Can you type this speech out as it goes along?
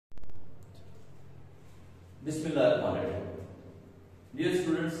Bismillahirrahmanirrahim. Dear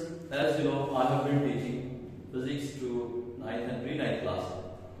students, as you know, I have been teaching physics to 9th and pre-9th class,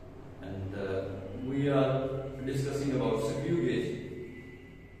 and we are discussing about screw gauge.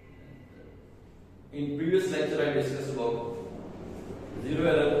 In previous lecture, I discussed about zero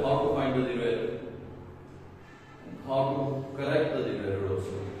error, how to find the zero error, and how to correct the zero error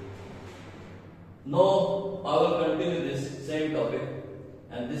also. Now, I will continue this same topic,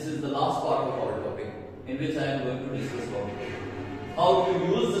 and this is the last part of our topic, in which I am going to discuss about how to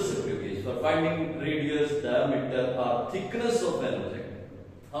use the screw gauge for finding radius, diameter, or thickness of an object.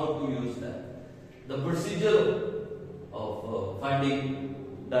 How to use that. The procedure of finding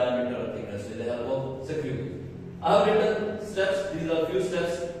diameter or thickness with the help of screw gauge. I have written steps. These are few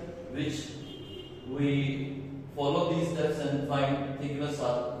steps which we follow these steps and find thickness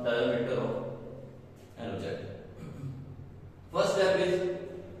or diameter of an object. First step is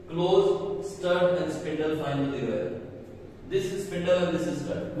close stud and spindle, find the zero error. This is spindle and this is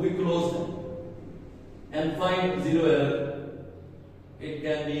stud. We close them and find zero error. It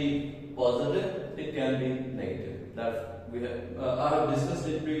can be positive, it can be negative. That we have I have discussed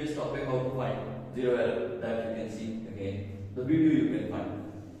in previous topic how to find zero error. That you can see again. The video you can find.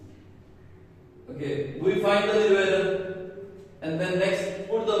 Okay, we find the zero error, and then next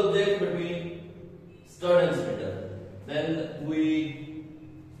put the object between stud and spindle. Then we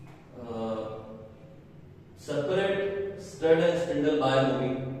separate stud and spindle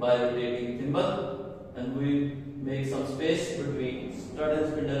by rotating thimble, and we make some space between stud and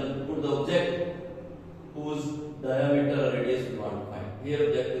spindle and put the object whose diameter or radius we want to find. Here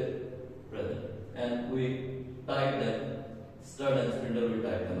object is present, and we type them, stud and spindle, we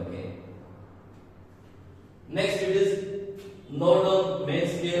type them again. Next it is note down main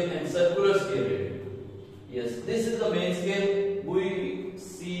scale and circular scale rating. Yes, this is the main scale. We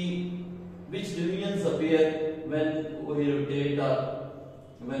see which divisions appear when we rotate or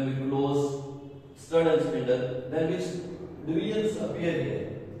when we close stud and spindle, then which divisions appear here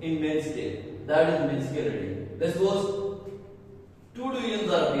in main scale. That is main scale reading. Let's suppose two divisions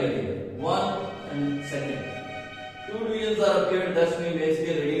are appeared here, one and second. Two divisions are appeared, that's means main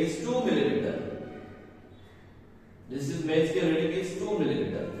scale reading is 2 mm. This is main scale reading is 2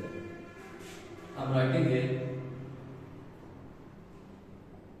 mm. I am writing here.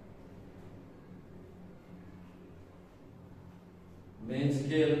 Main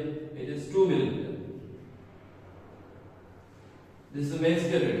scale, it is 2 mm. This is the main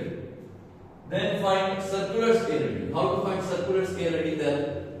scale reading. Then find circular scale reading. How to find circular scale reading?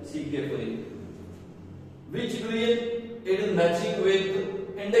 Then see carefully. Which division it is matching with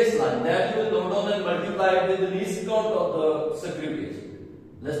index line, that you will note down and multiply it with the least count of the screw gauge.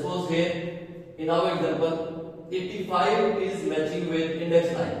 Let's suppose here in our example 85 is matching with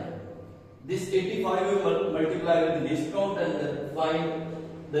index line. This 85 we will multiply with the least count and find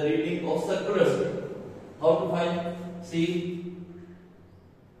the reading of circular scale. How to find? See.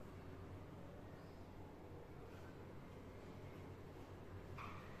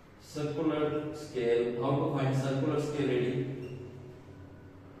 Circular scale. How to find circular scale reading?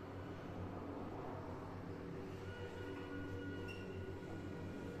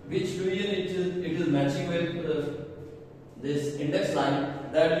 Which division it is matching with this index line,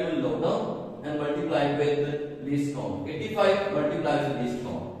 that you will note down and multiply it with least count. 85 multiplies with least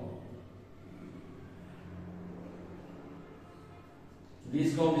count.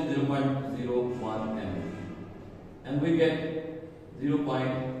 Least count is 0.01 mm, and we get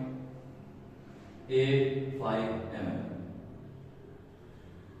 0.85 mm.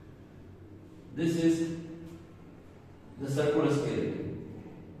 This is the circular scale.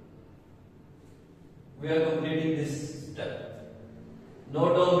 We are completing this step.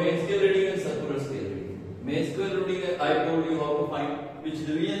 Note down main scale reading and circular scale reading. Main scale reading, I told you how to find which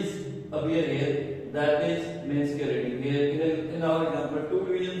divisions appear here. That is main scale reading. Here in our example, two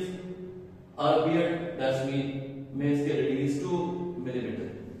divisions are appeared. That means main scale reading is 2 mm.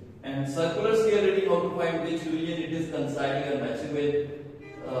 And circular scale reading, how to find which division it is coinciding or matching with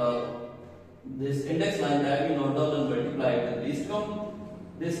this index line, that we note down and multiply it with least count.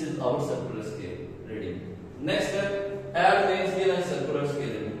 This is our circular scale reading. Next step, add main scale and circular scale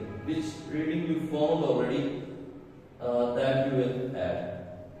reading. Which reading you found already, that you will add.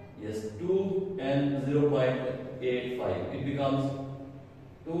 Yes, 2 and 0.85. It becomes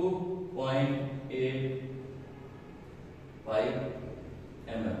 2.85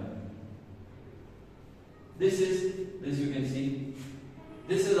 mm. This you can see.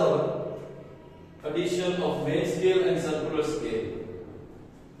 This is our addition of main scale and circular scale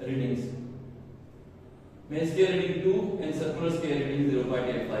readings. Main scale reading 2 and circular scale reading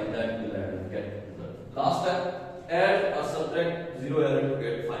 0.85, that will add and get result. Last step, add or subtract 0 error to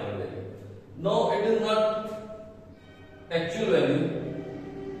get final value. Now it is not actual value.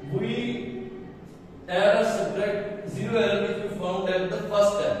 We add or subtract 0 error which we found at the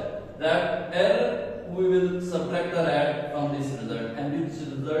first step. That error we will subtract or add from this result, and this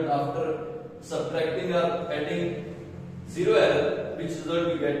result after subtracting or adding 0 error, which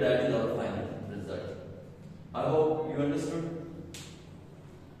result we get, that is our final result. I hope you understood.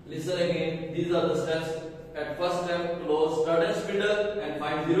 Listen again, these are the steps. At first step, close start and spindle and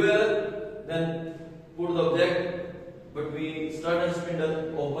find 0 error. Then put the object between start and spindle,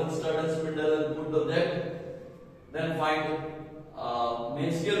 open start and spindle and put the object. Then find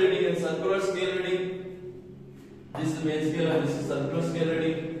main scale reading and circular scale reading. This is main scale and this is circular scale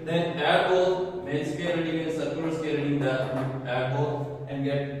reading. Then add both main scale reading and circular scale reading. Then add both and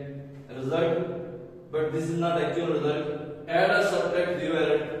get a result. But this is not actual result. Add or subtract 0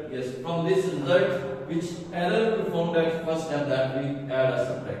 error. Yes, from this result, which error we found at first step, that we add or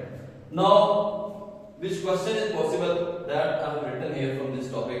subtract. Now, which question is possible that I have written here from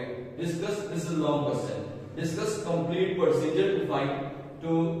this topic? Discuss. This is long question. Discuss complete procedure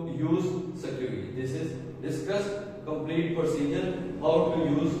to use screw gauge. This is discuss complete procedure how to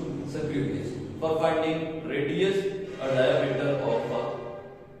use screw gauge for finding radius or diameter of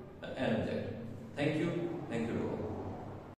an object. Thank you.